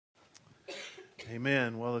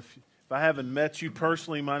Amen. Well, if I haven't met you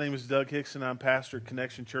personally, my name is Doug Hickson. I'm pastor at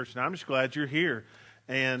Connection Church, and I'm just glad you're here.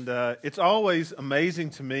 And it's always amazing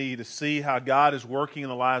to me to see how God is working in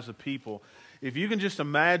the lives of people. If you can just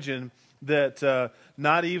imagine that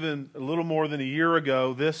not even a little more than a year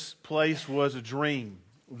ago, this place was a dream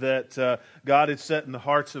that God had set in the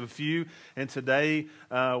hearts of a few. And today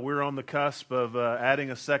we're on the cusp of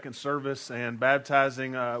adding a second service and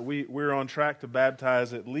baptizing. We're on track to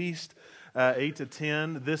baptize at least 8 to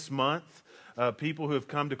 10 this month. People who have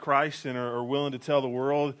come to Christ and are willing to tell the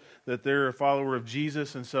world that they're a follower of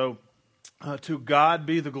Jesus. And so to God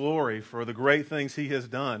be the glory for the great things He has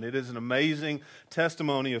done. It is an amazing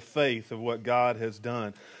testimony of faith of what God has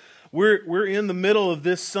done. We're in the middle of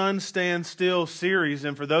this Sun Stand Still series,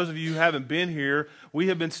 and for those of you who haven't been here, we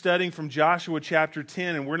have been studying from Joshua chapter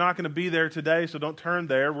 10, and we're not going to be there today, so don't turn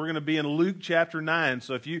there. We're going to be in Luke chapter 9,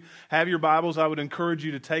 so if you have your Bibles, I would encourage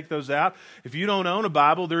you to take those out. If you don't own a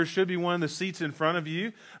Bible, there should be one in the seats in front of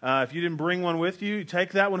you. If you didn't bring one with you,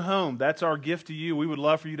 take that one home. That's our gift to you. We would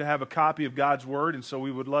love for you to have a copy of God's Word, and so we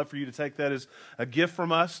would love for you to take that as a gift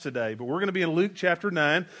from us today. But we're going to be in Luke chapter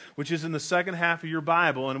 9, which is in the second half of your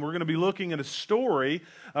Bible, and we're going to be looking at a story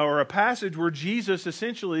or a passage where Jesus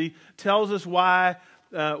essentially tells us why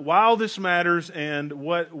all this matters and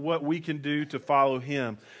what we can do to follow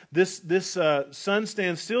Him. This Sun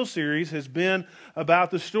Stand Still series has been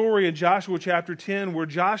about the story in Joshua chapter 10 where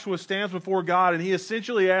Joshua stands before God and he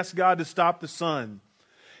essentially asks God to stop the sun.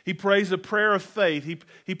 He prays a prayer of faith.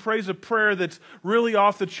 He prays a prayer that's really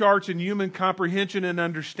off the charts in human comprehension and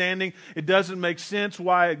understanding. It doesn't make sense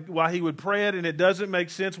why he would pray it, and it doesn't make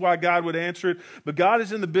sense why God would answer it. But God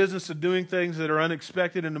is in the business of doing things that are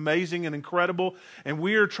unexpected and amazing and incredible, and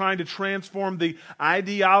we are trying to transform the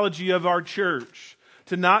ideology of our church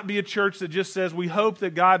to not be a church that just says we hope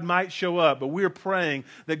that God might show up, but we are praying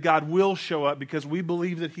that God will show up because we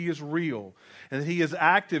believe that He is real and that He is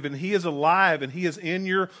active and He is alive and He is in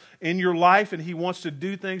your life and He wants to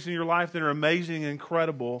do things in your life that are amazing and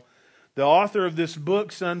incredible. The author of this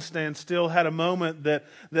book, Sun Stand Still, had a moment that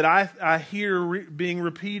I hear being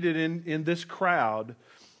repeated in this crowd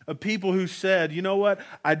of people who said, you know what,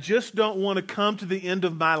 I just don't want to come to the end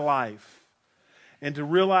of my life and to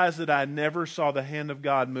realize that I never saw the hand of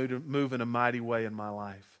God move in a mighty way in my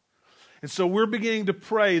life. And so we're beginning to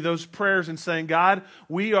pray those prayers and saying, God,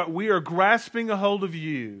 we are grasping a hold of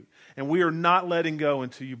You, and we are not letting go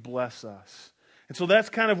until You bless us. And so that's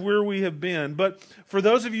kind of where we have been. But for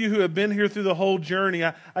those of you who have been here through the whole journey,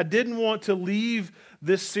 I didn't want to leave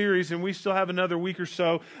this series, and we still have another week or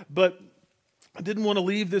so, but I didn't want to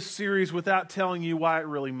leave this series without telling you why it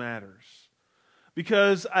really matters.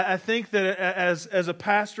 Because I think that as a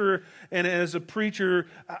pastor and as a preacher,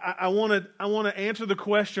 I want to answer the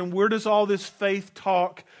question, where does all this faith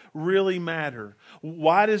talk really matter?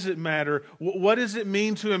 Why does it matter? What does it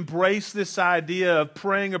mean to embrace this idea of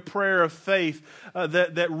praying a prayer of faith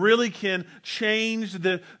that really can change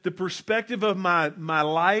the perspective of my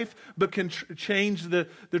life, but can change the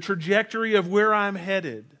trajectory of where I'm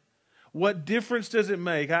headed? What difference does it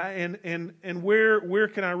make? And where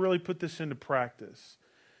can I really put this into practice?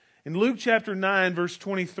 In Luke chapter 9, verse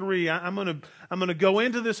 23, I'm going to go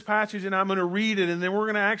into this passage and I'm going to read it, and then we're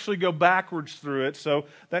going to actually go backwards through it. So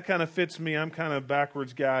that kind of fits me. I'm kind of a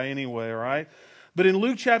backwards guy anyway, all right? But in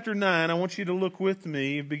Luke chapter 9, I want you to look with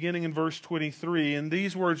me, beginning in verse 23, and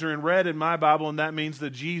these words are in red in my Bible, and that means that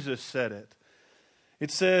Jesus said it.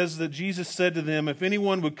 It says that Jesus said to them, "If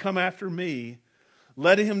anyone would come after me,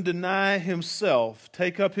 let him deny himself,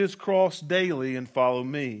 take up his cross daily, and follow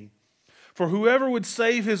me. For whoever would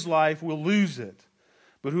save his life will lose it,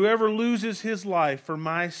 but whoever loses his life for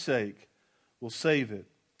my sake will save it.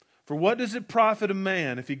 For what does it profit a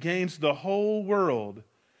man if he gains the whole world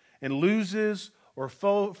and loses or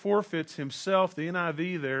forfeits himself?" The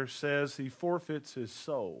NIV there says he forfeits his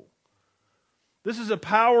soul. This is a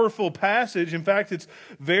powerful passage. In fact, it's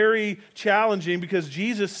very challenging because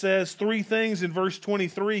Jesus says three things in verse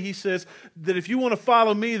 23. He says that if you want to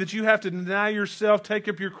follow me, that you have to deny yourself, take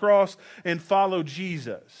up your cross, and follow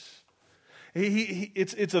Jesus.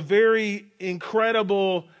 It's a very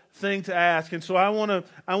incredible thing to ask. And so I want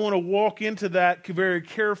to walk into that very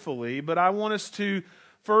carefully, but I want us to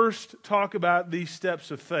first talk about these steps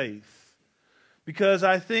of faith. Because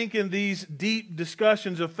I think in these deep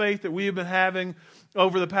discussions of faith that we have been having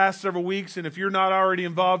over the past several weeks, and if you're not already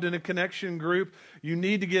involved in a connection group, you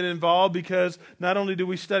need to get involved, because not only do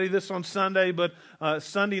we study this on Sunday, but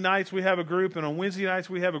Sunday nights we have a group, and on Wednesday nights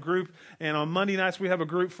we have a group, and on Monday nights we have a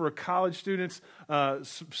group for college students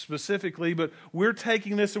specifically. But we're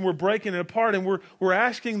taking this and we're breaking it apart, and we're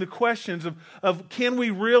asking the questions of can we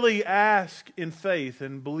really ask in faith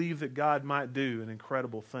and believe that God might do an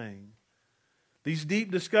incredible thing? These deep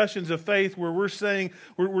discussions of faith where we're saying,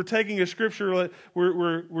 we're taking a scripture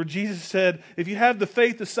where Jesus said, if you have the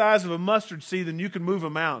faith the size of a mustard seed, then you can move a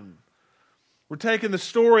mountain. We're taking the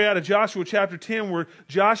story out of Joshua chapter 10 where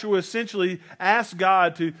Joshua essentially asked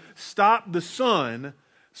God to stop the sun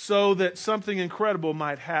so that something incredible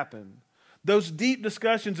might happen. Those deep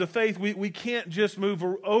discussions of faith, we can't just move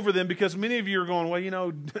over them, because many of you are going, well, you know,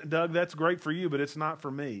 Doug, that's great for you, but it's not for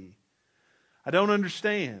me. I don't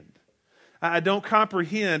understand. I don't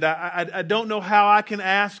comprehend. I don't know how I can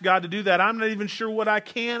ask God to do that. I'm not even sure what I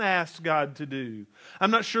can ask God to do. I'm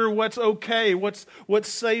not sure what's okay, what's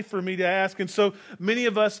safe for me to ask. And so many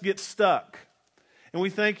of us get stuck. And we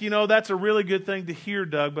think, you know, that's a really good thing to hear,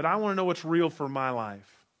 Doug, but I want to know what's real for my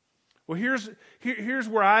life. Well, here's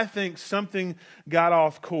where I think something got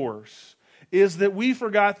off course, is that we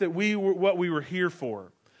forgot that what we were here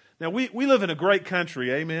for. Now, we live in a great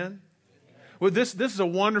country, amen? Well, this is a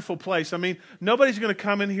wonderful place. I mean, nobody's going to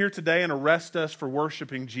come in here today and arrest us for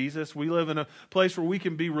worshiping Jesus. We live in a place where we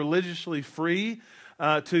can be religiously free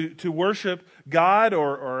to worship God,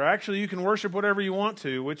 or actually you can worship whatever you want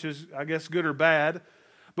to, which is, I guess, good or bad.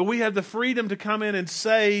 But we have the freedom to come in and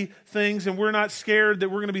say things, and we're not scared that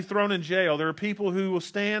we're going to be thrown in jail. There are people who will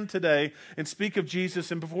stand today and speak of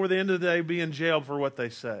Jesus, and before the end of the day be in jail for what they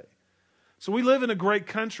say. So we live in a great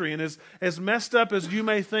country, and as messed up as you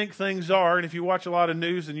may think things are, and if you watch a lot of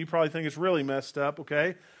news, then you probably think it's really messed up,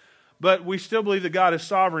 okay? But we still believe that God is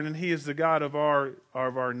sovereign, and He is the God of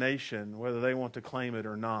our nation, whether they want to claim it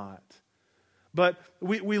or not. But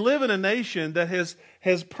we live in a nation that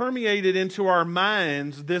has permeated into our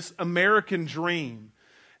minds this American dream.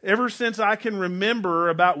 Ever since I can remember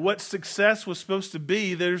about what success was supposed to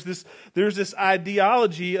be, there's this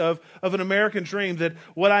ideology of an American dream, that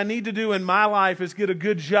what I need to do in my life is get a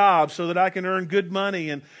good job so that I can earn good money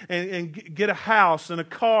and get a house and a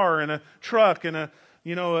car and a truck and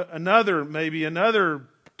another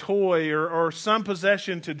toy or some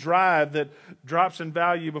possession to drive that drops in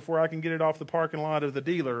value before I can get it off the parking lot of the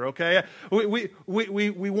dealer. Okay,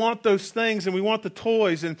 we want those things, and we want the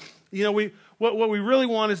toys, and what we really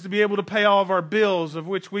want is to be able to pay all of our bills, of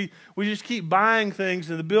which we just keep buying things,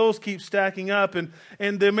 and the bills keep stacking up. And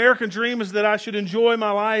the American dream is that I should enjoy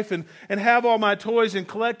my life and have all my toys and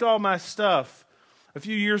collect all my stuff. A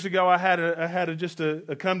few years ago, I had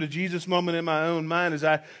a come to Jesus moment in my own mind as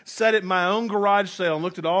I sat at my own garage sale and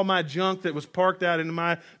looked at all my junk that was parked out in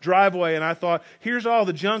my driveway, and I thought, here's all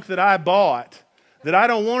the junk that I bought that I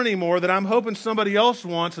don't want anymore, that I'm hoping somebody else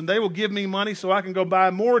wants, and they will give me money so I can go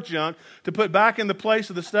buy more junk to put back in the place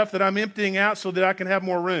of the stuff that I'm emptying out so that I can have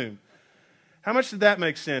more room. How much did that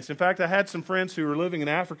make sense? In fact, I had some friends who were living in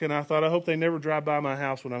Africa, and I thought, I hope they never drive by my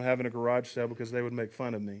house when I'm having a garage sale, because they would make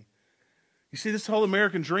fun of me. You see, this whole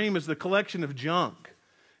American dream is the collection of junk.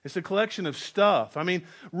 It's a collection of stuff. I mean,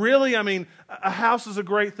 really, a house is a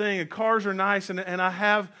great thing, and cars are nice, and I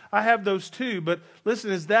have those too. But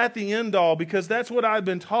listen, is that the end all? Because that's what I've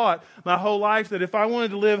been taught my whole life, that if I wanted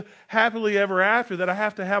to live happily ever after, that I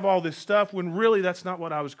have to have all this stuff, when really that's not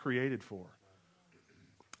what I was created for.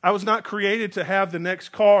 I was not created to have the next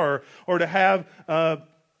car, or to have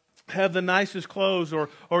the nicest clothes,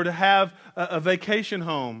 or to have a vacation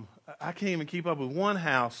home. I can't even keep up with one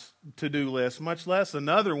house to-do list, much less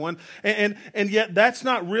another one. And yet that's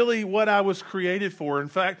not really what I was created for. In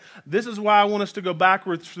fact, this is why I want us to go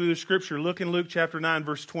backwards through the Scripture. Look in Luke chapter 9,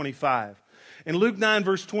 verse 25. In Luke 9,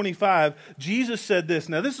 verse 25, Jesus said this.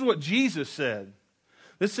 Now, this is what Jesus said.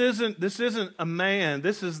 This isn't a man.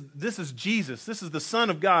 This is Jesus. This is the Son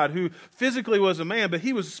of God, who physically was a man, but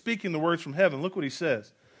He was speaking the words from heaven. Look what He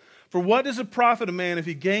says. For what does it profit a man if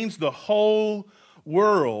he gains the whole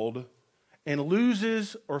world and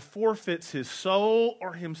loses or forfeits his soul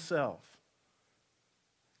or himself?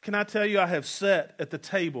 Can I tell you, I have sat at the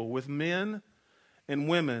table with men and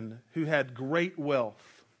women who had great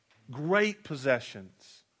wealth, great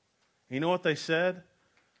possessions. You know what they said?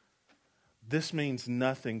 This means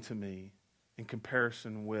nothing to me in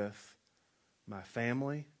comparison with my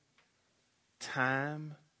family,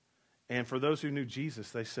 time, and for those who knew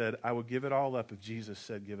Jesus, they said, I would give it all up if Jesus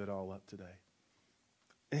said, give it all up today.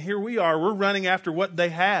 And here we are, we're running after what they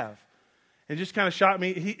have. and just kind of shocked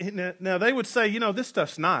me. Now, they would say, this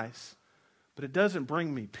stuff's nice, but it doesn't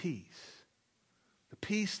bring me peace. The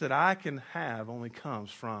peace that I can have only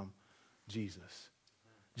comes from Jesus.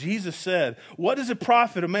 Jesus said, what does it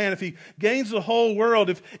profit a man if he gains the whole world,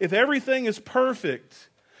 if everything is perfect,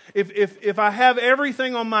 if I have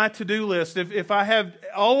everything on my to-do list, if I have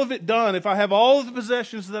all of it done, if I have all of the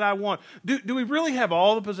possessions that I want, do we really have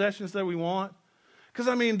all the possessions that we want? Because,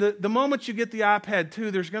 the moment you get the iPad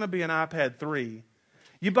 2, there's going to be an iPad 3.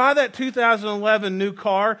 You buy that 2011 new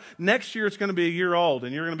car, next year it's going to be a year old,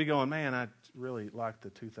 and you're going to be going, man, I really like the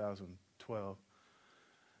 2012.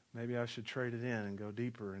 Maybe I should trade it in and go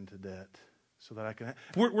deeper into debt so that I can...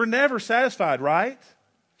 We're never satisfied, right?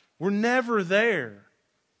 We're never there.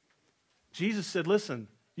 Jesus said, listen,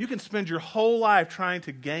 you can spend your whole life trying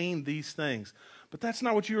to gain these things, but that's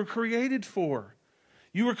not what you were created for.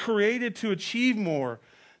 You were created to achieve more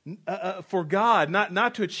for God,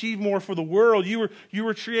 not to achieve more for the world. You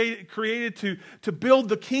were created to build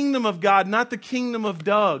the kingdom of God, not the kingdom of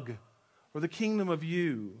Doug or the kingdom of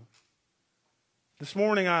you. This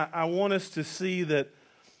morning, I want us to see that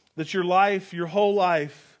your life, your whole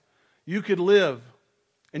life, you could live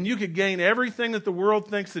and you could gain everything that the world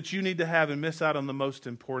thinks that you need to have and miss out on the most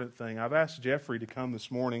important thing. I've asked Jeffrey to come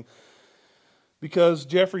this morning because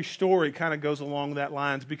Jeffrey's story kind of goes along that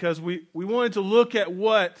lines, because we wanted to look at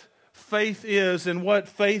what faith is and what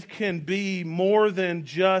faith can be more than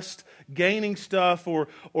just gaining stuff or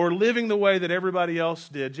living the way that everybody else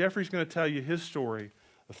did. Jeffrey's going to tell you his story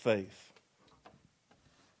of faith.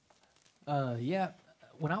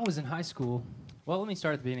 When I was in high school, well, let me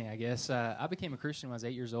start at the beginning, I guess. I became a Christian when I was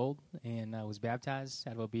 8 years old, and I was baptized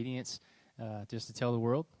out of obedience just to tell the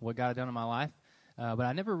world what God had done in my life. But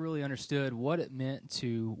I never really understood what it meant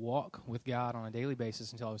to walk with God on a daily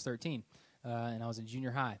basis until I was 13, and I was in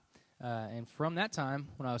junior high. And from that time,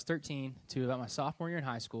 when I was 13 to about my sophomore year in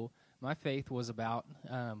high school, my faith was about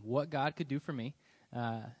what God could do for me,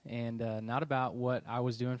 and not about what I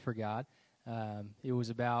was doing for God. It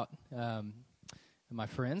was about my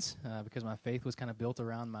friends, because my faith was kind of built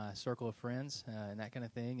around my circle of friends and that kind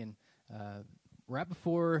of thing. And right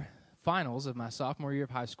before finals of my sophomore year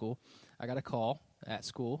of high school, I got a call at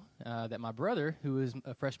school that my brother, who was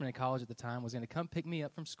a freshman in college at the time, was going to come pick me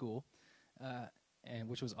up from school, and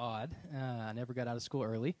which was odd. I never got out of school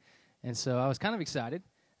early, and so I was kind of excited.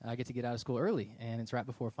 I get to get out of school early, and it's right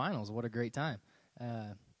before finals. What a great time.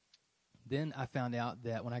 Then I found out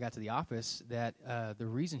that when I got to the office that the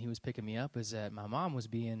reason he was picking me up is that my mom was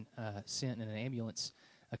being sent in an ambulance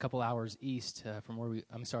a couple hours west from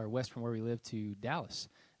where we live to Dallas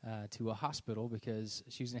to a hospital because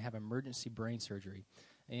she was going to have emergency brain surgery.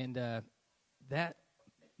 And that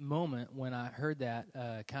moment when I heard that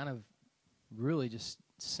kind of really just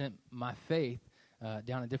sent my faith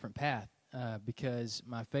down a different path. Because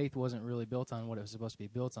my faith wasn't really built on what it was supposed to be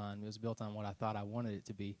built on. It was built on what I thought I wanted it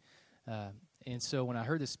to be. And so when I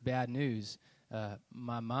heard this bad news,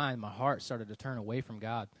 my heart started to turn away from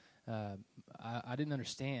God. I didn't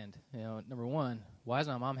understand. Number one, why is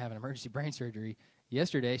my mom having emergency brain surgery?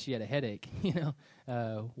 Yesterday she had a headache.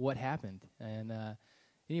 What happened? And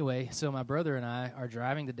anyway, so my brother and I are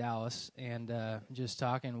driving to Dallas and just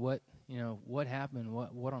talking. What happened?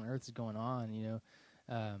 What on earth is going on?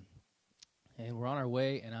 And we're on our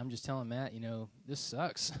way, and I'm just telling Matt, this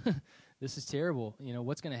sucks. This is terrible.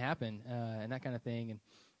 What's going to happen, and that kind of thing.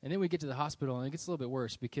 And then we get to the hospital, and it gets a little bit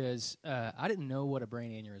worse because I didn't know what a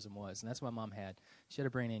brain aneurysm was, and that's what my mom had. She had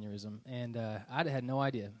a brain aneurysm, and I had no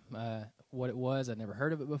idea what it was. I'd never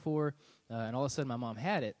heard of it before, and all of a sudden my mom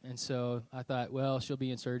had it. And so I thought, well, she'll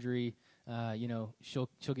be in surgery. She'll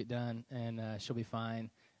get done, and she'll be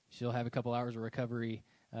fine. She'll have a couple hours of recovery,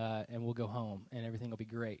 and we'll go home, and everything will be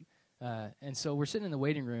great. And so we're sitting in the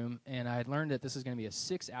waiting room, and I had learned that this is going to be a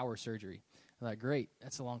 6-hour surgery. I'm like, great,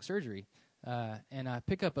 that's a long surgery. And I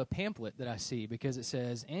pick up a pamphlet that I see because it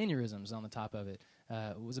says aneurysms on the top of it.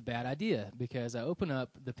 It was a bad idea because I open up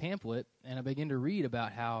the pamphlet, and I begin to read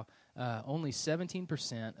about how only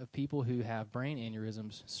 17% of people who have brain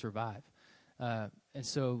aneurysms survive. And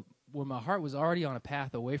so when my heart was already on a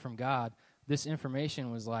path away from God, this information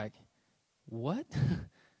was like, what?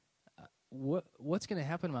 What's going to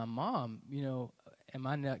happen to my mom? Am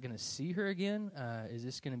I not going to see her again? Is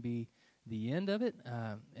this going to be the end of it?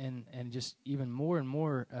 And just even more and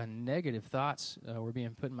more negative thoughts were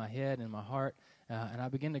being put in my head and my heart, and I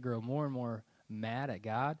began to grow more and more mad at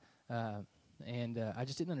God, and I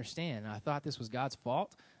just didn't understand. I thought this was God's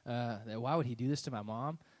fault. That why would He do this to my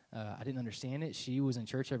mom? I didn't understand it. She was in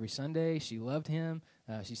church every Sunday. She loved Him.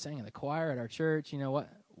 She sang in the choir at our church.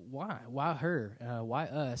 Why her? Why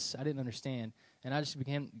us? I didn't understand, and I just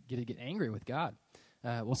began to get angry with God.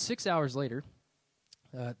 Well, 6 hours later,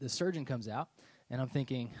 the surgeon comes out, and I'm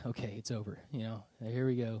thinking, okay, it's over. Here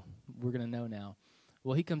we go. We're going to know now.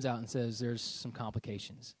 Well, he comes out and says there's some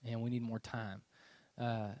complications, and we need more time.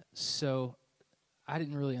 So I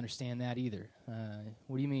didn't really understand that either.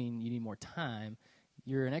 What do you mean you need more time?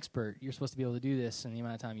 You're an expert. You're supposed to be able to do this in the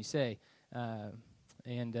amount of time you say.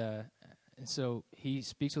 And so he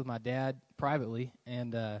speaks with my dad privately,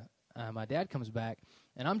 and my dad comes back,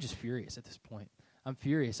 and I'm just furious at this point. I'm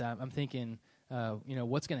furious. I'm thinking,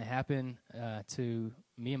 what's going to happen to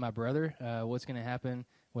me and my brother? What's going to happen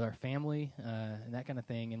with our family and that kind of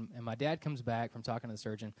thing? And my dad comes back from talking to the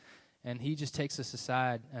surgeon, and he just takes us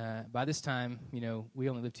aside. By this time, we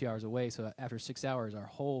only live 2 hours away, so after 6 hours, our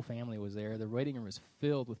whole family was there. The waiting room was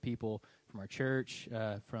filled with people from our church,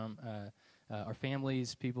 from our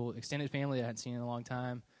families, people, extended family that I hadn't seen in a long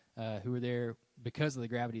time, who were there because of the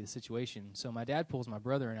gravity of the situation. So my dad pulls my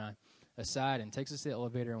brother and I aside and takes us to the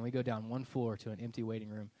elevator, and we go down one floor to an empty waiting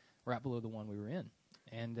room right below the one we were in.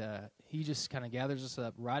 And he just kind of gathers us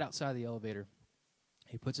up right outside the elevator.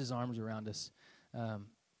 He puts his arms around us,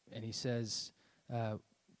 and he says,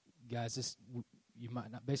 guys, you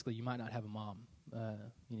might not have a mom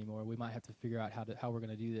anymore. We might have to figure out how we're going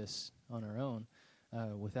to do this on our own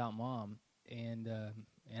without mom. And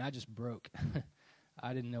I just broke.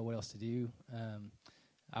 I didn't know what else to do.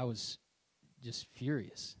 I was just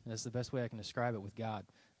furious. That's the best way I can describe it with God.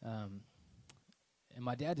 And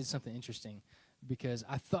my dad did something interesting, because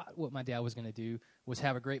I thought what my dad was going to do was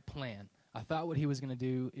have a great plan. I thought what he was going to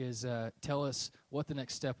do is tell us what the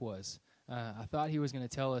next step was. I thought he was going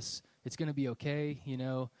to tell us it's going to be okay.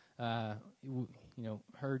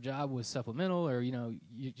 Her job was supplemental, or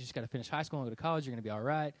you just got to finish high school and go to college. You're going to be all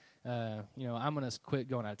right. I'm going to quit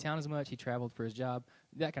going out of town as much. He traveled for his job,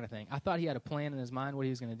 that kind of thing. I thought he had a plan in his mind what he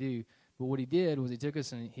was going to do. But what he did was he took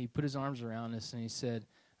us and he put his arms around us and he said,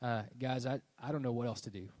 guys, I don't know what else to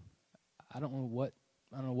do. I don't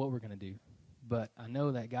know what we're going to do, but I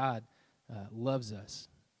know that God loves us,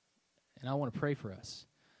 and I want to pray for us.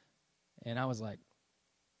 And I was like,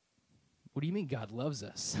 what do you mean God loves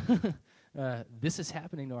us? This is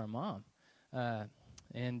happening to our mom.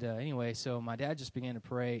 Anyway, so my dad just began to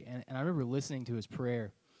pray, and I remember listening to his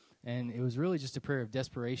prayer, and it was really just a prayer of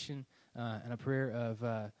desperation and a prayer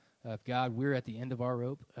of God, we're at the end of our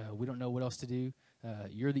rope. We don't know what else to do.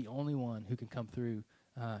 You're the only one who can come through.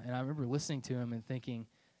 And I remember listening to him and thinking,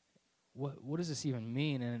 what does this even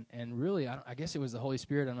mean? And really, I guess it was the Holy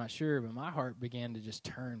Spirit, I'm not sure, but my heart began to just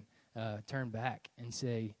turn back and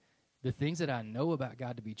say, the things that I know about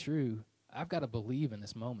God to be true, I've got to believe in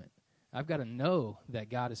this moment. I've got to know that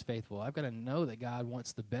God is faithful. I've got to know that God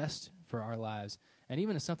wants the best for our lives. And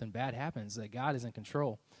even if something bad happens, that God is in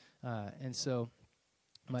control. And so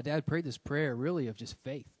my dad prayed this prayer really of just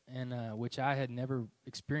faith, and which I had never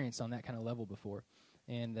experienced on that kind of level before.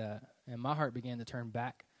 And my heart began to turn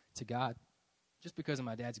back to God just because of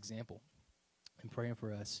my dad's example and praying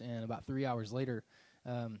for us. And about 3 hours later,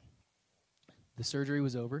 the surgery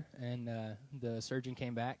was over, and the surgeon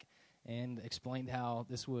came back and explained how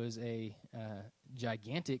this was a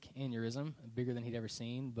gigantic aneurysm, bigger than he'd ever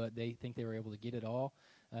seen, but they think they were able to get it all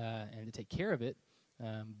and to take care of it.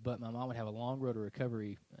 But my mom would have a long road to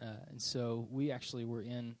recovery. And so we actually were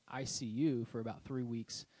in ICU for about 3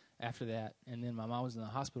 weeks after that. And then my mom was in the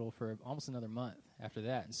hospital for almost another month after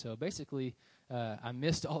that. And so basically, I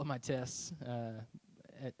missed all of my tests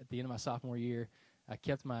at the end of my sophomore year. I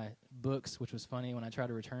kept my books, which was funny. When I tried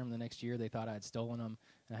to return them the next year, they thought I had stolen them.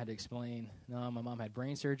 And I had to explain, no, my mom had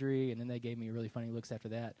brain surgery. And then they gave me really funny looks after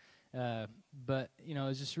that. But, it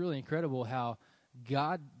was just really incredible how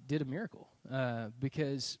God did a miracle,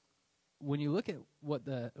 because when you look at what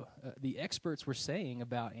the experts were saying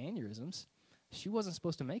about aneurysms, she wasn't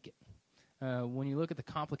supposed to make it. When you look at the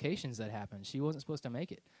complications that happened, she wasn't supposed to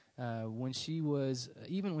make it. Even when she was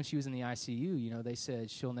in the ICU, they said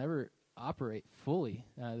she'll never operate fully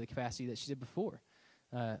the capacity that she did before.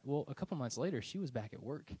 Well, a couple months later, she was back at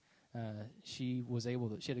work. She had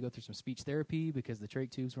to go through some speech therapy because the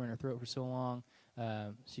trach tubes were in her throat for so long.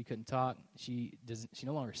 She couldn't talk. She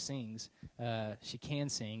no longer sings. She can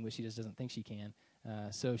sing, but she just doesn't think she can.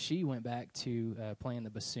 So she went back to playing the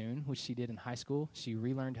bassoon, which she did in high school. She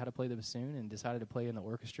relearned how to play the bassoon and decided to play in the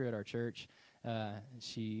orchestra at our church.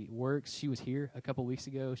 She works. She was here a couple weeks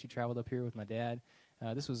ago. She traveled up here with my dad.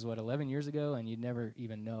 This was, 11 years ago, and you'd never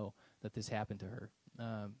even know that this happened to her.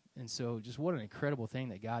 And so just what an incredible thing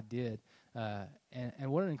that God did,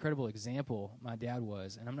 and what an incredible example my dad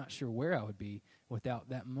was. And I'm not sure where I would be without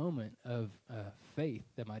that moment of faith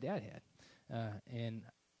that my dad had. And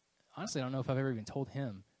honestly, I don't know if I've ever even told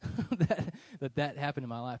him that happened in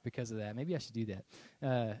my life because of that. Maybe I should do that.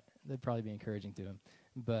 That'd probably be encouraging to him.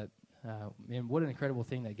 But man, what an incredible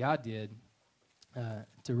thing that God did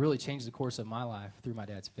to really change the course of my life through my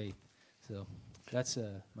dad's faith. So that's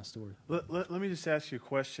my story. Let me just ask you a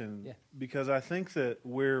question, Yeah. because I think that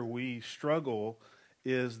where we struggle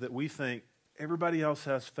is that we think everybody else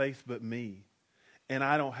has faith but me, and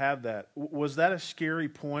I don't have that. Was that a scary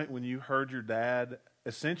point when you heard your dad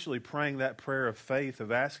essentially praying that prayer of faith,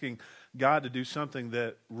 of asking God to do something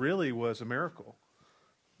that really was a miracle?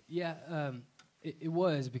 Yeah, it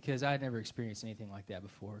was, because I had never experienced anything like that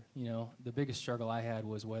before. You know, the biggest struggle I had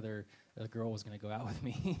was whether a girl was going to go out with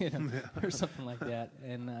me, or something like that,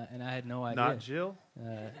 and I had no idea. Not Jill?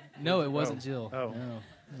 No, it wasn't Jill. Oh. No,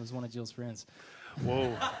 it was one of Jill's friends.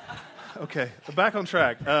 Whoa. Okay, back on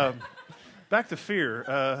track. Back to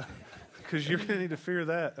fear, because you're going to need to fear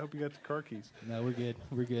that. I hope you got the car keys. No, we're good.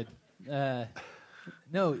 We're good.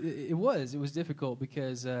 No, it was difficult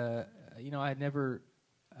because you know, I had never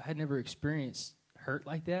experienced hurt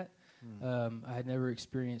like that. I had never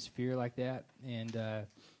experienced fear like that, and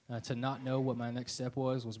to not know what my next step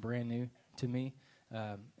was brand new to me,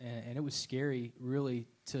 and it was scary, really,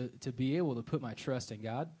 to be able to put my trust in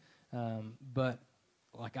God. But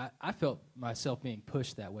like I felt myself being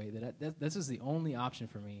pushed that way. That this is the only option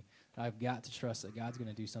for me. I've got to trust that God's going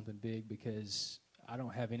to do something big, because I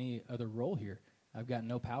don't have any other role here. I've got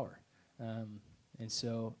no power. And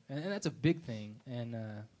so, and that's a big thing. And,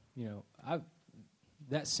 you know,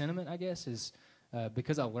 that sentiment, I guess, is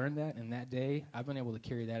because I learned that in that day, I've been able to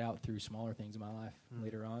carry that out through smaller things in my life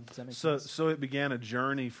later on. Does that make sense? So it began a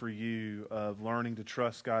journey for you of learning to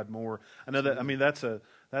trust God more. I know that, I mean, that's a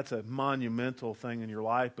monumental thing in your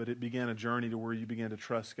life, but it began a journey to where you began to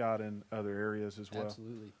trust God in other areas as well.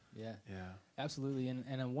 Absolutely, yeah. Yeah. Absolutely,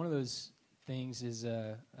 and one of those things is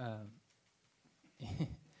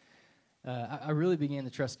I really began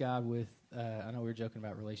to trust God with, I know we were joking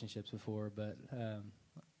about relationships before, but,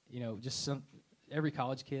 you know, just every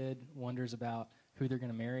college kid wonders about who they're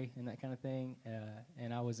going to marry and that kind of thing,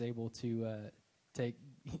 and I was able to take,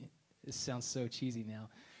 this sounds so cheesy now,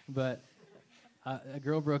 but a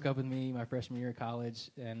girl broke up with me my freshman year of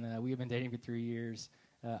college, and we had been dating for 3 years.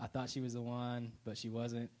 I thought she was the one, but she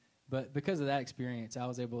wasn't. But because of that experience, I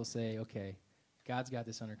was able to say, okay, God's got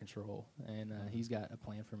this under control, and He's got a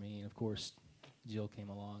plan for me. And of course, Jill came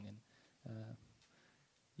along, and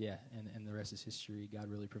yeah, and the rest is history. God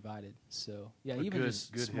really provided. So yeah, But even good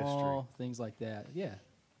just small history. Things like that. Yeah.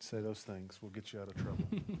 Say those things. We'll get you out of trouble.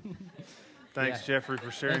 Thanks, Yeah. Jeffrey, for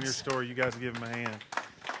sharing your Thanks. story. You guys give him a hand.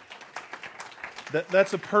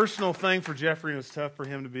 That's a personal thing for Jeffrey, and it's tough for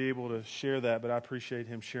him to be able to share that, but I appreciate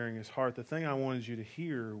him sharing his heart. The thing I wanted you to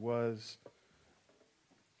hear was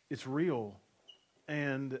it's real.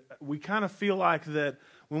 And we kind of feel like that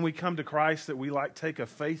when we come to Christ that we like take a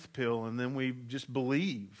faith pill and then we just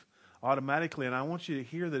believe automatically. And I want you to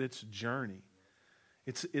hear that it's a journey.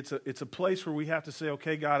 It's a place where we have to say,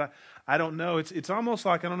 okay, God, I don't know. It's almost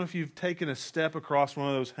like, I don't know if you've taken a step across one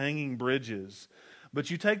of those hanging bridges, but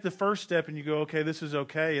you take the first step and you go, okay, this is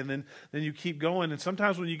okay, and then you keep going. And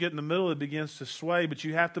sometimes when you get in the middle, it begins to sway, but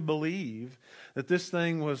you have to believe that this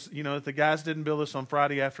thing was, you know, that the guys didn't build this on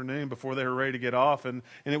Friday afternoon before they were ready to get off, and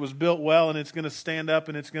it was built well, and it's going to stand up,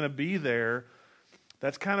 and it's going to be there.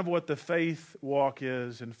 That's kind of what the faith walk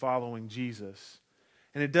is in following Jesus.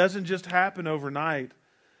 And it doesn't just happen overnight,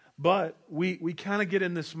 but we kind of get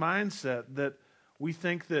in this mindset that we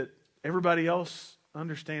think that everybody else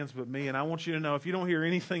understands but me. And I want you to know, if you don't hear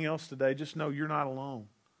anything else today, just know you're not alone.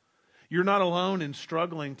 You're not alone in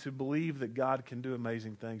struggling to believe that God can do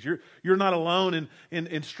amazing things. You're not alone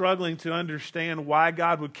in struggling to understand why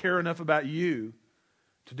God would care enough about you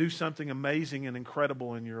to do something amazing and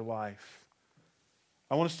incredible in your life.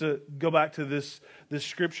 I want us to go back to this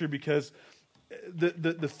scripture, because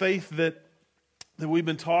the faith that we've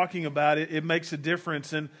been talking about, it makes a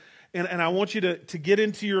difference. And I want you to get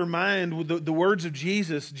into your mind with the words of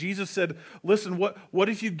Jesus. Jesus said, listen, what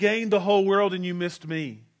if you gained the whole world and you missed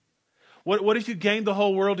me? What if you gained the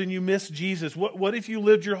whole world and you missed Jesus? What if you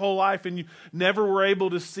lived your whole life and you never were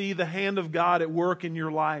able to see the hand of God at work in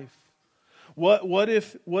your life? What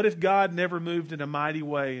if God never moved in a mighty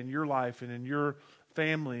way in your life and in your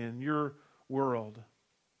family and your world?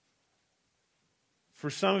 For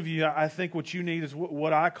some of you, I think what you need is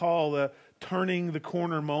what I call the turning the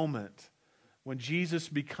corner moment, when Jesus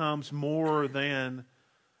becomes more than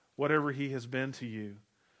whatever He has been to you.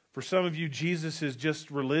 For some of you, Jesus is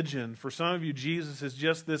just religion. For some of you, Jesus is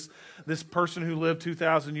just this person who lived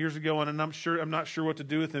 2,000 years ago, and I'm not sure what to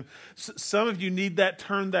do with him. Some of you need that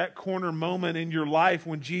turn that corner moment in your life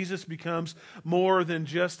when Jesus becomes more than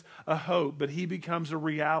just a hope, but he becomes a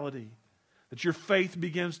reality. That your faith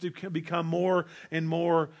begins to become more and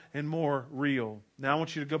more and more real. Now I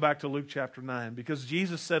want you to go back to Luke chapter 9, because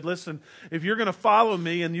Jesus said, listen, if you're going to follow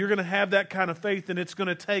me and you're going to have that kind of faith, then it's going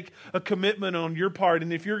to take a commitment on your part.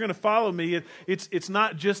 And if you're going to follow me, it's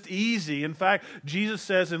not just easy. In fact, Jesus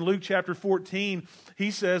says in Luke chapter 14,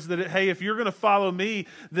 he says that, hey, if you're going to follow me,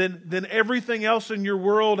 then everything else in your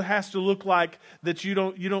world has to look like that you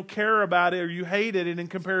don't care about it or you hate it, and in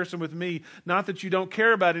comparison with me. Not that you don't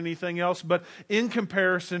care about anything else, but in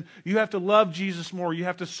comparison, you have to love Jesus more. You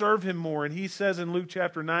have to serve him more. And he says in Luke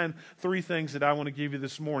chapter 9, 3 things that I want to give you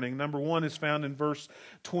this morning. Number 1 is found in verse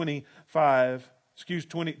 23.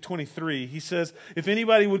 He says, if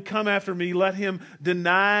anybody would come after me, let him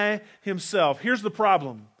deny himself. Here's the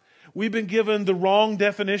problem. We've been given the wrong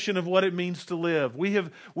definition of what it means to live. We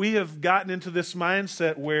have gotten into this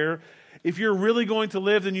mindset where if you're really going to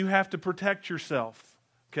live, then you have to protect yourself.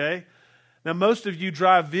 Okay? Now, most of you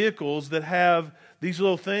drive vehicles that have these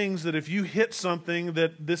little things that if you hit something,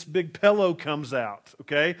 that this big pillow comes out,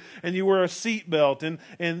 okay? And you wear a seatbelt,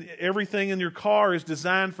 and everything in your car is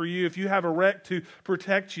designed for you if you have a wreck to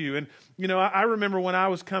protect you. And, I remember when I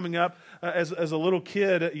was coming up as a little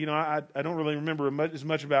kid, I don't really remember as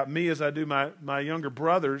much about me as I do my younger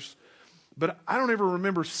brothers. But I don't ever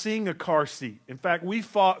remember seeing a car seat. In fact, we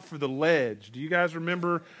fought for the ledge. Do you guys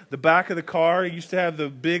remember the back of the car? It used to have the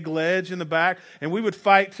big ledge in the back, and we would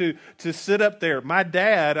fight to sit up there. My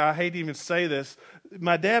dad, I hate to even say this,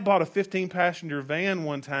 my dad bought a 15-passenger van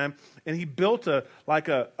one time, and he built a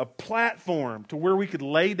platform to where we could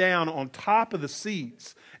lay down on top of the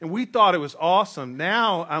seats. And we thought it was awesome.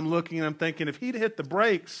 Now I'm looking and I'm thinking, if he'd hit the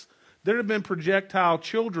brakes, there'd have been projectile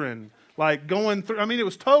children going through. It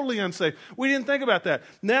was totally unsafe. We didn't think about that.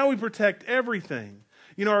 Now we protect everything.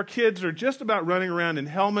 Our kids are just about running around in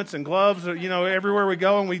helmets and gloves, everywhere we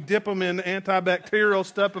go, and we dip them in antibacterial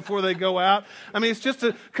stuff before they go out. It's just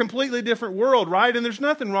a completely different world, right? And there's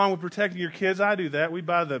nothing wrong with protecting your kids. I do that. We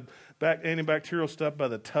buy the antibacterial stuff by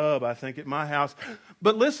the tub, I think, at my house.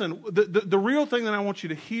 But listen, the real thing that I want you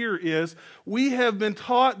to hear is we have been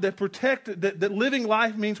taught that living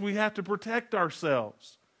life means we have to protect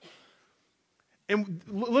ourselves. And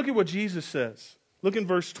look at what Jesus says. Look in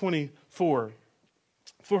verse 24.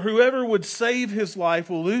 For whoever would save his life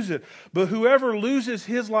will lose it, but whoever loses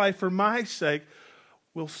his life for my sake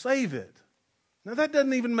will save it. Now that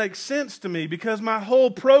doesn't even make sense to me, because my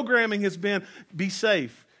whole programming has been be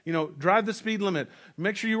safe. Drive the speed limit.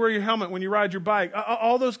 Make sure you wear your helmet when you ride your bike.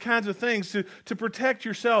 All those kinds of things to protect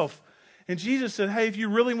yourself. And Jesus said, hey, if you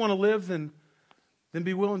really want to live, then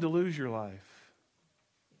be willing to lose your life.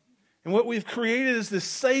 And what we've created is this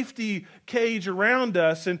safety cage around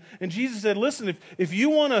us. And Jesus said, listen, if you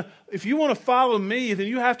want to follow me, then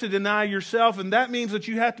you have to deny yourself. And that means that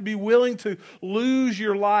you have to be willing to lose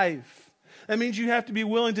your life. That means you have to be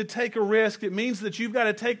willing to take a risk. It means that you've got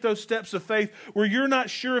to take those steps of faith where you're not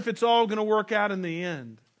sure if it's all going to work out in the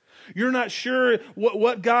end. You're not sure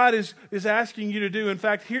what God is asking you to do. In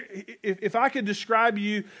fact, here, if I could describe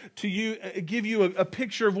to you, give you a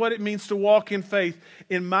picture of what it means to walk in faith,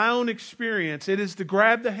 in my own experience, it is to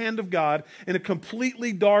grab the hand of God in a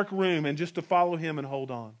completely dark room and just to follow Him and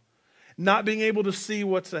hold on. Not being able to see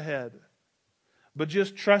what's ahead, but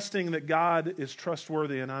just trusting that God is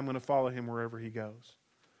trustworthy and I'm going to follow Him wherever He goes.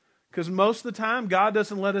 Because most of the time, God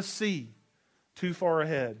doesn't let us see too far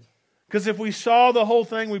ahead. Because if we saw the whole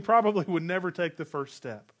thing, we probably would never take the first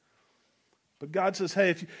step. But God says,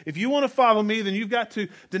 hey, if you want to follow me, then you've got to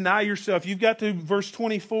deny yourself. You've got to, verse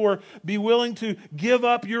 24, be willing to give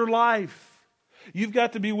up your life. You've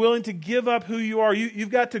got to be willing to give up who you are. You've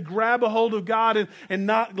got to grab a hold of God and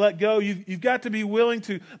not let go. You've got to be willing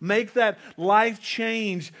to make that life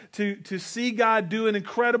change, to see God do an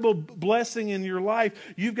incredible blessing in your life.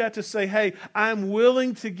 You've got to say, hey, I'm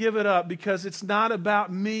willing to give it up because it's not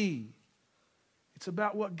about me. It's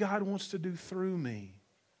about what God wants to do through me.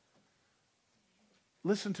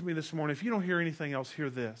 Listen to me this morning. If you don't hear anything else,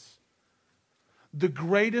 hear this. The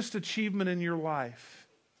greatest achievement in your life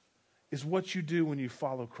is what you do when you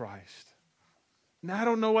follow Christ. Now, I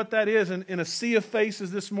don't know what that is. In a sea of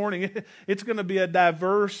faces this morning, it's going to be a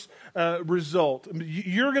diverse result.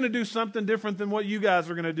 You're going to do something different than what you guys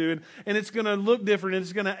are going to do, and it's going to look different.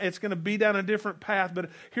 It's going to be down a different path.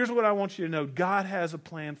 But here's what I want you to know. God has a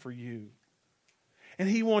plan for you. and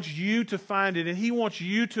He wants you to find it, and He wants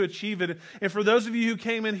you to achieve it. And for those of you who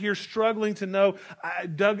came in here struggling to know,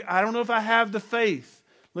 Doug, I don't know if I have the faith.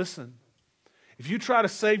 Listen, if you try to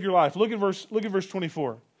save your life, look at verse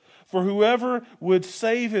 24. For whoever would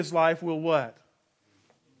save his life will what?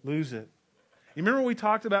 Lose it. You remember when we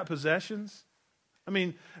talked about possessions? I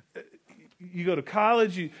mean, you go to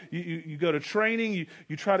college, you go to training,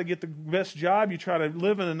 you try to get the best job, you try to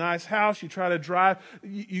live in a nice house, you try to drive,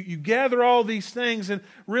 you gather all these things, and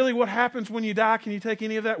really what happens when you die? Can you take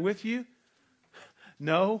any of that with you?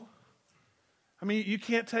 No. I mean, you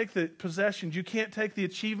can't take the possessions, you can't take the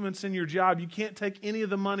achievements in your job, you can't take any of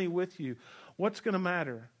the money with you. What's going to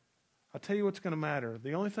matter? I'll tell you what's going to matter.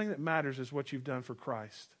 The only thing that matters is what you've done for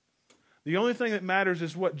Christ. The only thing that matters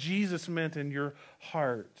is what Jesus meant in your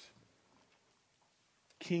heart.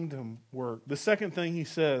 Kingdom work. The second thing he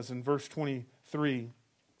says in verse 23,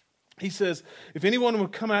 he says, if anyone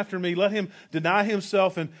would come after me, let him deny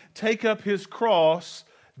himself and take up his cross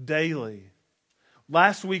daily.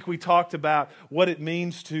 Last week we talked about what it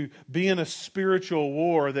means to be in a spiritual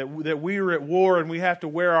war, that we are at war and we have to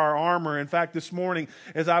wear our armor. In fact, this morning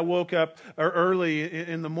as I woke up early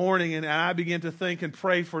in the morning and I began to think and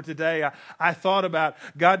pray for today, I thought about,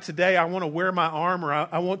 God, today I want to wear my armor.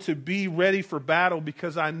 I want to be ready for battle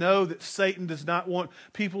because I know that Satan does not want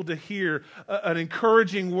people to hear an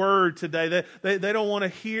encouraging word today. They don't want to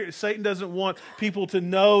hear, Satan doesn't want people to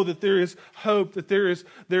know that there is hope, that there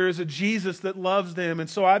is a Jesus that loves them. And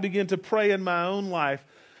so I began to pray in my own life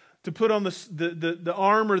to put on the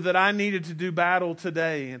armor that I needed to do battle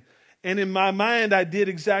today. And in my mind, I did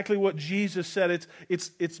exactly what Jesus said.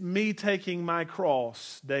 It's me taking my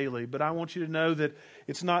cross daily. But I want you to know that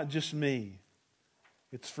it's not just me.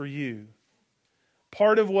 It's for you.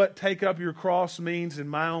 Part of what take up your cross means, in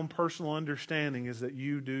my own personal understanding, is that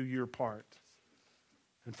you do your part.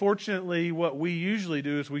 Unfortunately, what we usually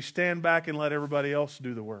do is we stand back and let everybody else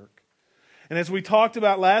do the work. And as we talked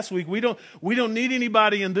about last week, we don't need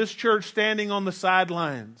anybody in this church standing on the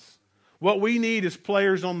sidelines. What we need is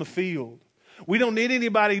players on the field. We don't need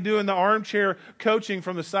anybody doing the armchair coaching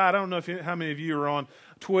from the side. I don't know how many of you are on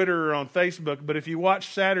Twitter or on Facebook, but if you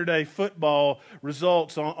watch Saturday football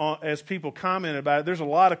results as people comment about it, there's a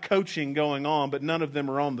lot of coaching going on, but none of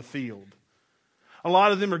them are on the field. A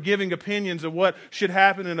lot of them are giving opinions of what should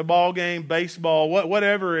happen in a ball game, baseball,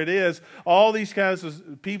 whatever it is. All these kinds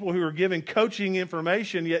of people who are giving coaching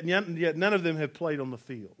information, yet none of them have played on the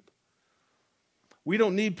field. We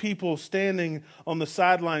don't need people standing on the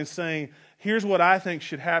sidelines saying, here's what I think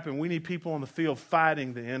should happen. We need people on the field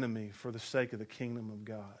fighting the enemy for the sake of the kingdom of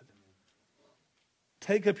God.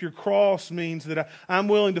 Take up your cross means that I'm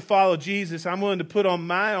willing to follow Jesus. I'm willing to put on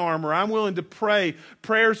my armor. I'm willing to pray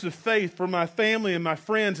prayers of faith for my family and my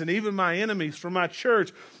friends and even my enemies, for my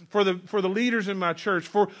church, for the leaders in my church,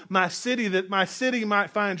 for my city, that my city might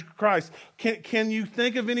find Christ. Can you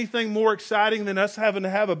think of anything more exciting than us having to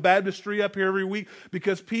have a baptistry up here every week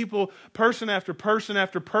because people, person after person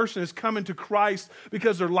after person, is coming to Christ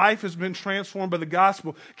because their life has been transformed by the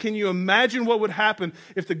gospel? Can you imagine what would happen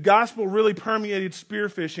if the gospel really permeated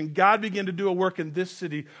Spearfish and God began to do a work in this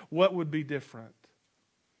city? What would be different?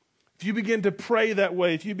 If you begin to pray that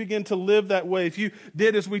way, if you begin to live that way, if you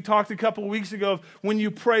did, as we talked a couple of weeks ago, when you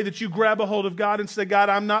pray that you grab a hold of God and say, God,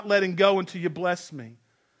 I'm not letting go until you bless me.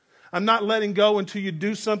 I'm not letting go until you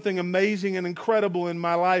do something amazing and incredible in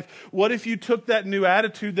my life. What if you took that new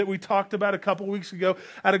attitude that we talked about a couple of weeks ago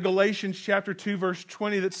out of Galatians chapter 2, verse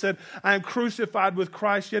 20, that said, I am crucified with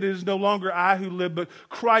Christ, yet it is no longer I who live, but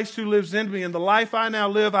Christ who lives in me. And the life I now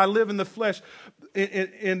live, I live in the flesh.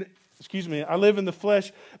 I live in the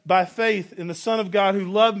flesh by faith in the Son of God who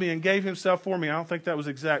loved me and gave himself for me. I don't think that was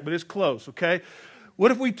exact, but it's close, okay?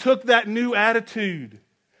 What if we took that new attitude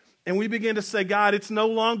and we begin to say, God, it's no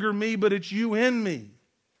longer me, but it's you in me.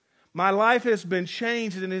 My life has been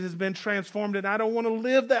changed and it has been transformed, and I don't want to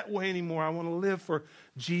live that way anymore. I want to live for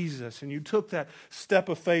Jesus. And you took that step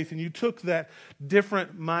of faith and you took that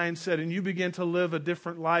different mindset and you begin to live a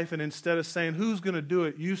different life. And instead of saying, who's going to do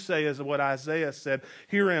it? You say, as what Isaiah said,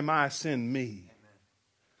 here am I, send me. Amen.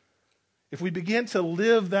 If we begin to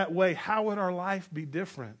live that way, how would our life be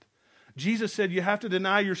different? Jesus said you have to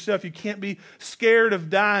deny yourself. You can't be scared of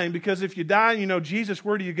dying, because if you die and you know Jesus,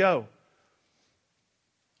 where do you go?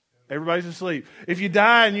 Everybody's asleep. If you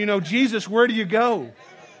die and you know Jesus, where do you go?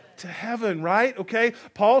 To heaven, right? Okay?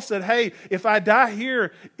 Paul said, hey, if I die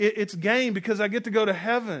here, it's gain because I get to go to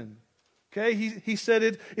heaven. Okay, he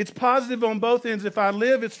said it's positive on both ends. If I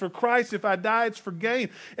live, it's for Christ. If I die, it's for gain.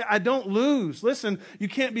 I don't lose. Listen, you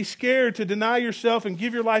can't be scared to deny yourself and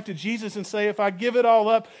give your life to Jesus and say, if I give it all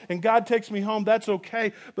up and God takes me home, that's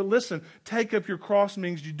okay. But listen, take up your cross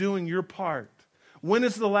means you're doing your part. When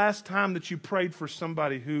is the last time that you prayed for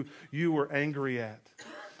somebody who you were angry at?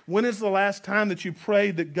 When is the last time that you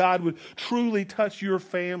prayed that God would truly touch your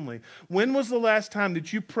family? When was the last time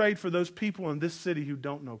that you prayed for those people in this city who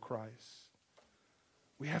don't know Christ?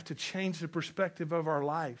 We have to change the perspective of our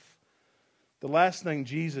life. The last thing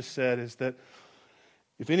Jesus said is that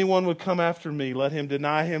if anyone would come after me, let him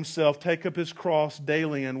deny himself, take up his cross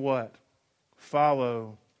daily, and what?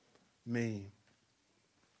 Follow me.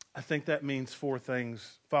 I think that means 4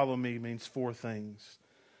 things. Follow me means 4 things.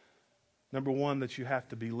 Number 1, that you have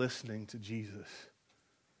to be listening to Jesus.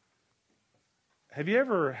 Have you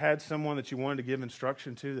ever had someone that you wanted to give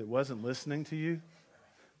instruction to that wasn't listening to you?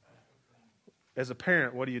 As a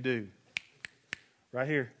parent, what do? Right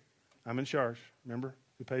here. I'm in charge. Remember?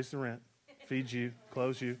 Who pays the rent? Feeds you,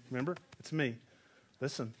 clothes you. Remember? It's me.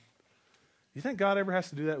 Listen. You think God ever has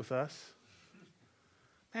to do that with us?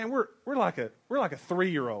 Man, we're like a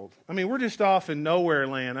 3-year-old. I mean, we're just off in nowhere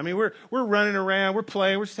land. I mean, we're running around, we're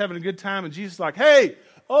playing, we're just having a good time, and Jesus is like, hey,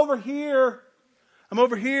 over here. I'm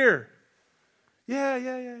over here.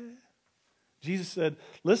 Yeah. Jesus said,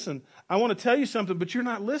 listen, I want to tell you something, but you're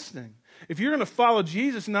not listening. If you're going to follow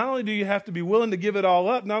Jesus, not only do you have to be willing to give it all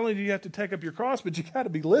up, not only do you have to take up your cross, but you got to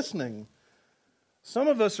be listening. Some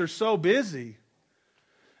of us are so busy.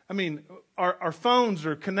 I mean, our phones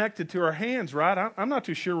are connected to our hands, right? I'm not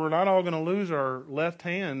too sure we're not all going to lose our left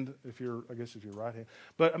hand, if you're right hand.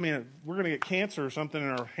 But, I mean, we're going to get cancer or something in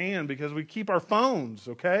our hand because we keep our phones,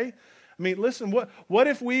 okay? I mean, listen, what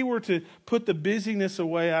if we were to put the busyness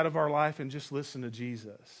away out of our life and just listen to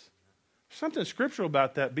Jesus? There's something scriptural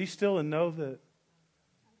about that. Be still and know that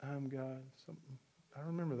I'm God. I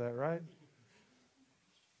remember that, right?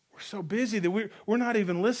 We're so busy that we're not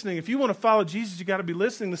even listening. If you want to follow Jesus, you got to be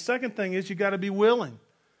listening. The second thing is you got to be willing.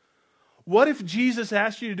 What if Jesus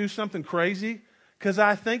asked you to do something crazy? Because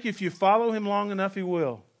I think if you follow him long enough, he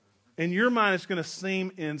will. In your mind, it's going to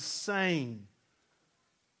seem insane.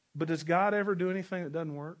 But does God ever do anything that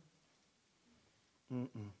doesn't work?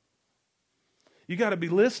 You got to be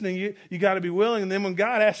listening. You got to be willing. And then when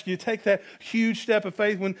God asks you to take that huge step of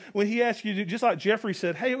faith, when he asks you to, just like Jeffrey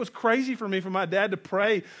said, hey, it was crazy for me for my dad to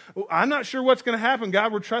pray. I'm not sure what's going to happen.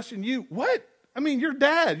 God, we're trusting you. What? I mean, you're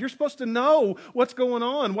dad. You're supposed to know what's going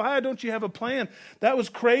on. Why don't you have a plan? That was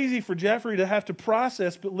crazy for Jeffrey to have to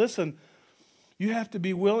process. But listen, you have to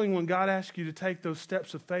be willing when God asks you to take those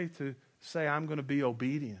steps of faith to say, I'm going to be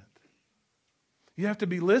obedient. You have to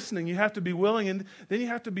be listening. You have to be willing. And then you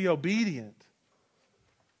have to be obedient.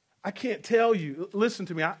 I can't tell you, listen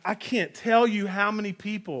to me, I can't tell you how many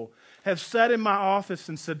people have sat in my office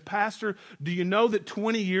and said, Pastor, do you know that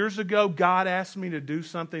 20 years ago God asked me to do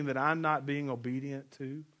something that I'm not being obedient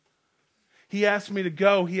to? He asked me to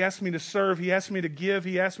go. He asked me to serve. He asked me to give.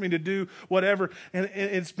 He asked me to do whatever. And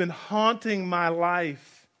it's been haunting my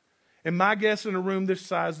life. And my guess in a room this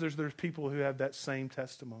size, there's people who have that same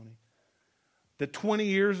testimony. That 20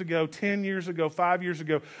 years ago, 10 years ago, 5 years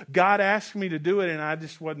ago, God asked me to do it and I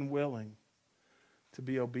just wasn't willing to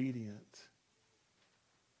be obedient.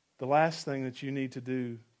 The last thing that you need to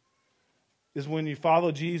do is when you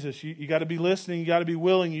follow Jesus, you got to be listening, you got to be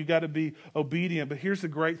willing, you got to be obedient. But here's the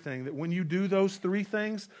great thing, that when you do those 3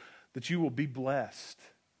 things, that you will be blessed.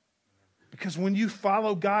 Because when you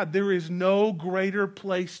follow God, there is no greater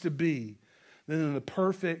place to be than in the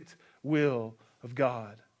perfect will of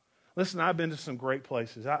God. Listen, I've been to some great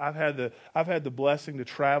places. I've had the blessing to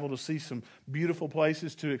travel, to see some beautiful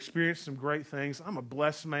places, to experience some great things. I'm a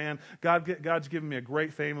blessed man. God's given me a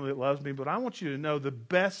great family that loves me. But I want you to know the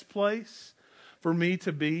best place for me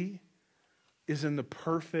to be is in the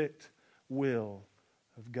perfect will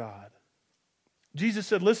of God. Jesus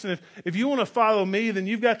said, listen, if you want to follow me, then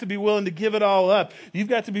you've got to be willing to give it all up. You've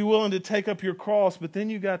got to be willing to take up your cross, but then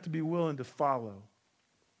you've got to be willing to follow.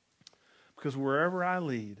 Because wherever I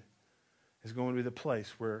lead is going to be the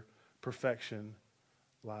place where perfection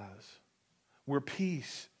lies, where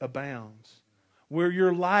peace abounds, where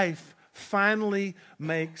your life finally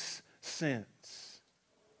makes sense.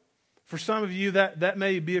 For some of you, that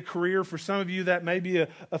may be a career. For some of you, that may be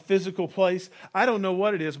a physical place. I don't know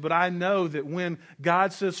what it is, but I know that when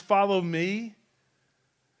God says, follow me,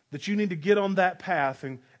 that you need to get on that path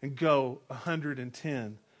and go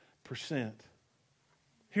 110%.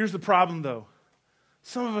 Here's the problem, though.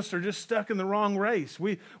 Some of us are just stuck in the wrong race.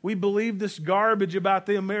 We believe this garbage about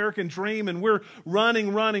the American dream, and we're running,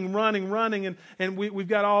 and we've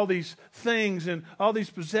got all these things and all these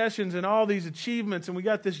possessions and all these achievements, and we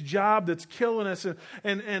got this job that's killing us,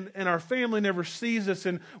 and our family never sees us,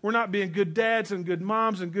 and we're not being good dads and good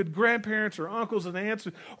moms and good grandparents or uncles and aunts,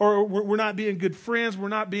 or we're not being good friends. We're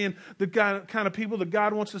not being the kind of people that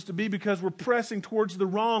God wants us to be because we're pressing towards the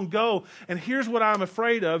wrong goal. And here's what I'm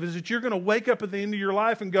afraid of, is that you're going to wake up at the end of your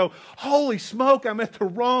life and go, holy smoke, I'm at the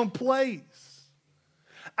wrong place.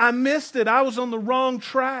 I missed it. I was on the wrong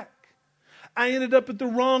track. I ended up at the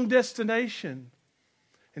wrong destination.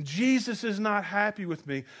 And Jesus is not happy with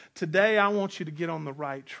me. Today, I want you to get on the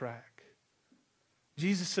right track.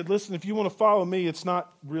 Jesus said, listen, if you want to follow me, it's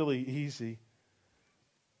not really easy,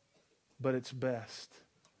 but it's best.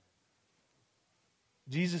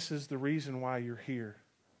 Jesus is the reason why you're here.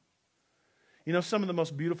 You know, some of the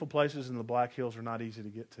most beautiful places in the Black Hills are not easy to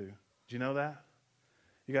get to. Do you know that?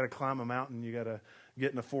 You got to climb a mountain. You got to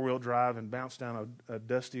get in a four-wheel drive and bounce down a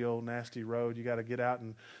dusty old nasty road. You got to get out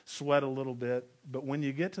and sweat a little bit. But when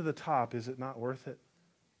you get to the top, is it not worth it?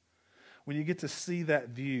 When you get to see that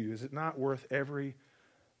view, is it not worth every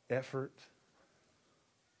effort?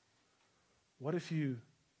 What if you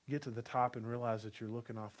get to the top and realize that you're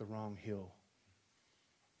looking off the wrong hill?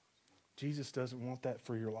 Jesus doesn't want that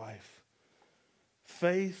for your life.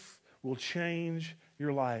 Faith will change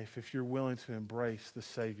your life if you're willing to embrace the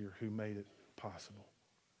Savior who made it possible.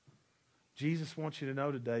 Jesus wants you to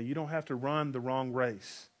know today, you don't have to run the wrong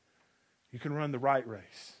race. You can run the right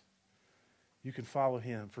race. You can follow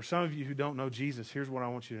Him. For some of you who don't know Jesus, here's what I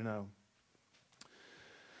want you to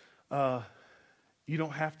know. You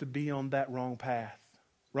don't have to be on that wrong path.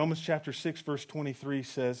 Romans chapter 6, verse 23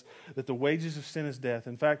 says that the wages of sin is death.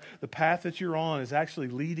 In fact, the path that you're on is actually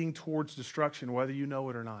leading towards destruction, whether you know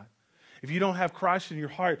it or not. If you don't have Christ in your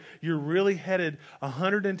heart, you're really headed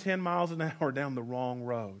 110 miles an hour down the wrong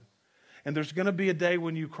road. And there's going to be a day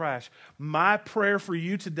when you crash. My prayer for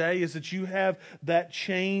you today is that you have that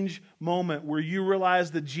change moment where you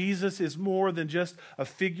realize that Jesus is more than just a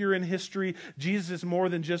figure in history. Jesus is more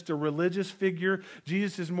than just a religious figure.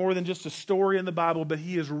 Jesus is more than just a story in the Bible, but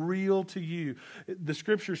He is real to you. The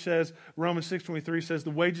Scripture says, Romans 6:23 says,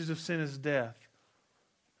 the wages of sin is death.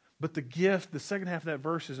 But the gift, the second half of that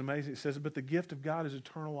verse is amazing. It says, but the gift of God is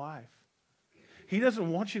eternal life. He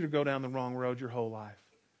doesn't want you to go down the wrong road your whole life.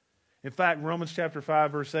 In fact, Romans chapter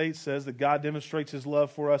 5, verse 8 says that God demonstrates His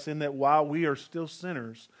love for us in that while we are still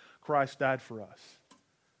sinners, Christ died for us.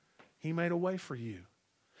 He made a way for you.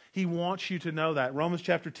 He wants you to know that. Romans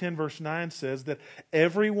chapter 10, verse 9 says that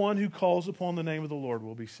everyone who calls upon the name of the Lord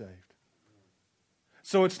will be saved.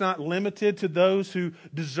 So it's not limited to those who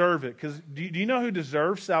deserve it. Because do you know who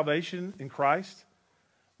deserves salvation in Christ?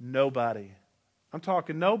 Nobody. I'm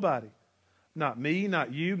talking nobody. Not me,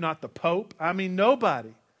 not you, not the Pope. I mean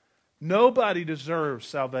nobody. Nobody deserves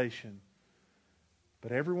salvation.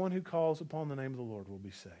 But everyone who calls upon the name of the Lord will be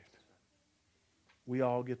saved. We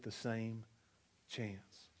all get the same chance.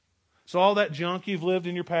 So all that junk you've lived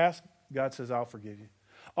in your past, God says, I'll forgive you.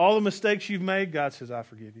 All the mistakes you've made, God says, I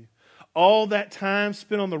forgive you. All that time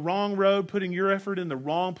spent on the wrong road, putting your effort in the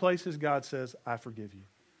wrong places, God says, I forgive you.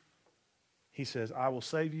 He says, I will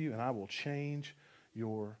save you and I will change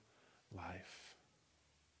your life.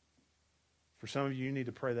 For some of you, you need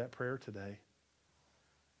to pray that prayer today.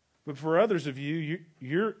 But for others of you,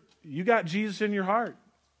 you got Jesus in your heart.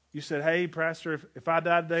 You said, hey, Pastor, if I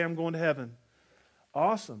die today, I'm going to heaven.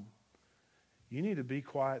 Awesome. You need to be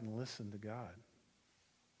quiet and listen to God.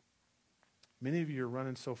 Many of you are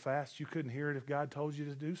running so fast, you couldn't hear it if God told you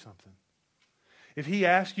to do something. If He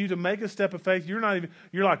asked you to make a step of faith, you're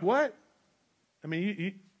like, what? I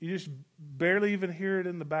mean, you just barely even hear it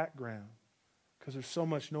in the background because there's so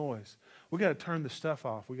much noise. We got to turn the stuff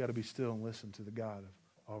off. We got to be still and listen to the God of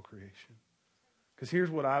all creation. Because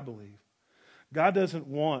here's what I believe. God doesn't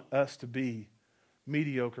want us to be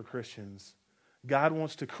mediocre Christians. God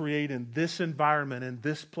wants to create in this environment, in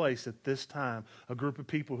this place, at this time, a group of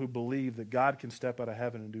people who believe that God can step out of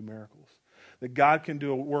heaven and do miracles. That God can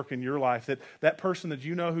do a work in your life. That person that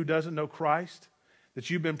you know who doesn't know Christ, that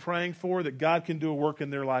you've been praying for, that God can do a work in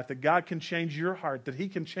their life, that God can change your heart, that He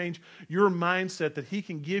can change your mindset, that He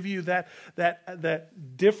can give you that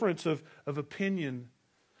difference of opinion,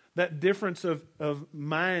 that difference of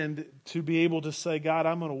mind to be able to say, God,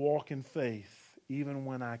 I'm going to walk in faith even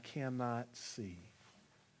when I cannot see.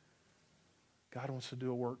 God wants to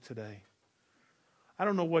do a work today. I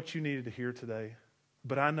don't know what you needed to hear today,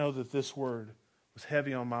 but I know that this word was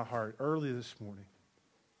heavy on my heart early this morning.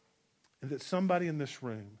 And that somebody in this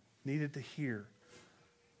room needed to hear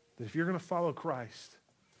that if you're going to follow Christ,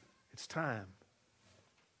 it's time.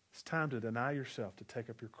 It's time to deny yourself, to take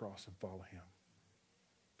up your cross and follow Him.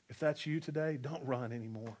 If that's you today, don't run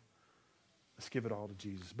anymore. Let's give it all to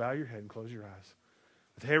Jesus. Bow your head and close your eyes.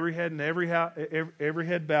 With every head and every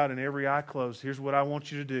head bowed and every eye closed, here's what I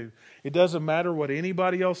want you to do. It doesn't matter what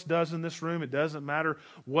anybody else does in this room. It doesn't matter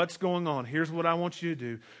what's going on. Here's what I want you to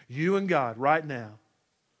do. You and God, right now,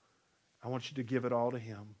 I want you to give it all to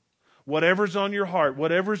Him. Whatever's on your heart,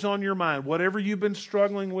 whatever's on your mind, whatever you've been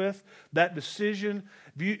struggling with, that decision,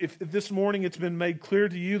 if this morning it's been made clear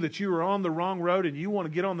to you that you are on the wrong road and you want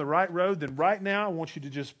to get on the right road, then right now I want you to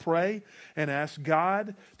just pray and ask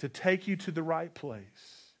God to take you to the right place.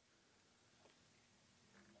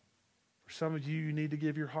 For some of you, you need to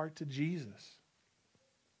give your heart to Jesus.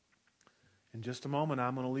 In just a moment,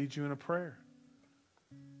 I'm going to lead you in a prayer.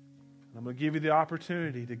 I'm going to give you the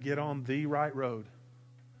opportunity to get on the right road.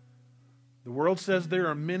 The world says there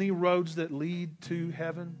are many roads that lead to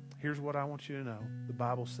heaven. Here's what I want you to know. The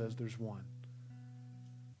Bible says there's one.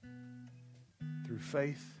 Through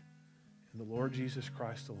faith in the Lord Jesus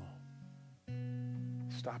Christ alone.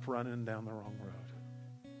 Stop running down the wrong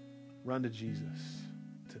road. Run to Jesus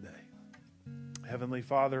today. Heavenly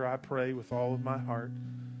Father, I pray with all of my heart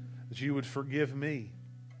that you would forgive me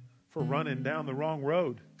for running down the wrong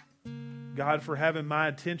road. God, for having my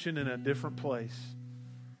attention in a different place.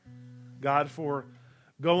 God, for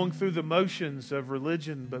going through the motions of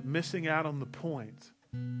religion but missing out on the point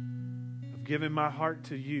of giving my heart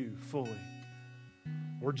to you fully.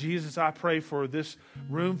 Lord Jesus, I pray for this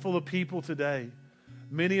room full of people today,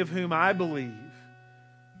 many of whom I believe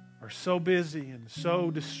are so busy and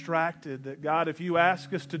so distracted that, God, if you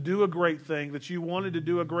ask us to do a great thing, that you wanted to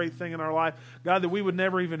do a great thing in our life, God, that we would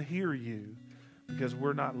never even hear you because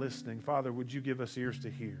we're not listening. Father, would you give us ears to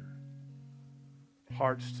hear,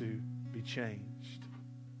 hearts to be changed.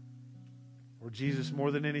 Lord Jesus,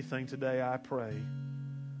 more than anything today, I pray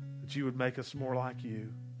that you would make us more like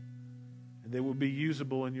you and that we'll be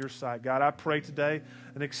usable in your sight. God, I pray today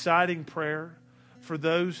an exciting prayer for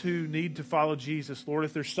those who need to follow Jesus. Lord,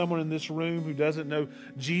 if there's someone in this room who doesn't know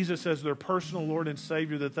Jesus as their personal Lord and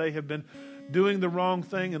Savior, that they have been doing the wrong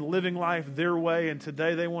thing and living life their way, and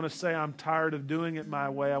today they want to say, I'm tired of doing it my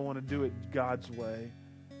way. I want to do it God's way.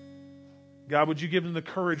 God, would you give them the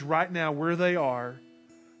courage right now where they are,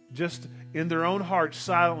 just in their own hearts,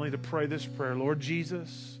 silently to pray this prayer. Lord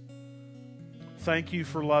Jesus, thank you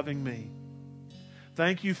for loving me.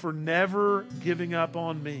 Thank you for never giving up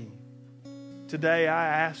on me. Today I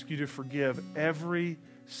ask you to forgive every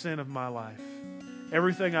sin of my life,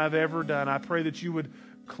 everything I've ever done. I pray that you would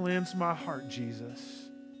cleanse my heart, Jesus.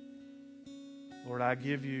 Lord, I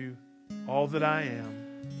give you all that I am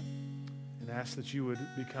and ask that you would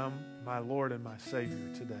become my Lord and my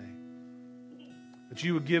Savior today. That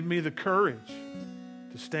you would give me the courage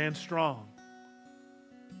to stand strong.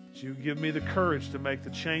 That you would give me the courage to make the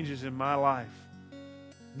changes in my life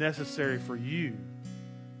necessary for you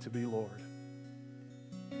to be Lord.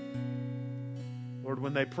 Lord,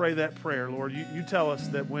 when they pray that prayer, Lord, you tell us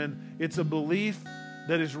that when it's a belief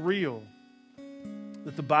that is real,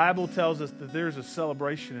 that the Bible tells us that there's a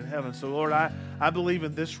celebration in heaven. So, Lord, I believe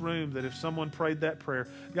in this room that if someone prayed that prayer,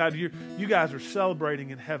 God, you guys are celebrating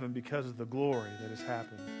in heaven because of the glory that has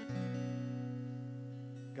happened.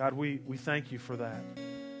 God, we thank you for that.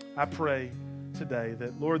 I pray today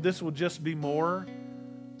that, Lord, this will just be more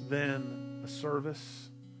than a service,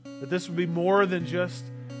 that this will be more than just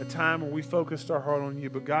a time where we focused our heart on you,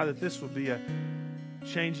 but God, that this will be a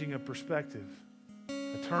changing of perspective,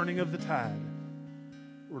 a turning of the tide,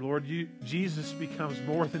 where, Lord, Jesus becomes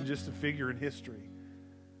more than just a figure in history.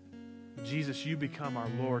 But Jesus, you become our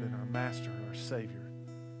Lord and our Master and our Savior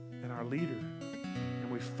and our leader, and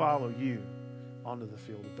we follow you onto the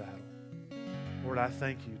field of battle. Lord, I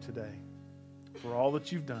thank you today for all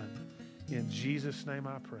that you've done. In Jesus' name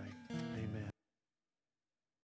I pray.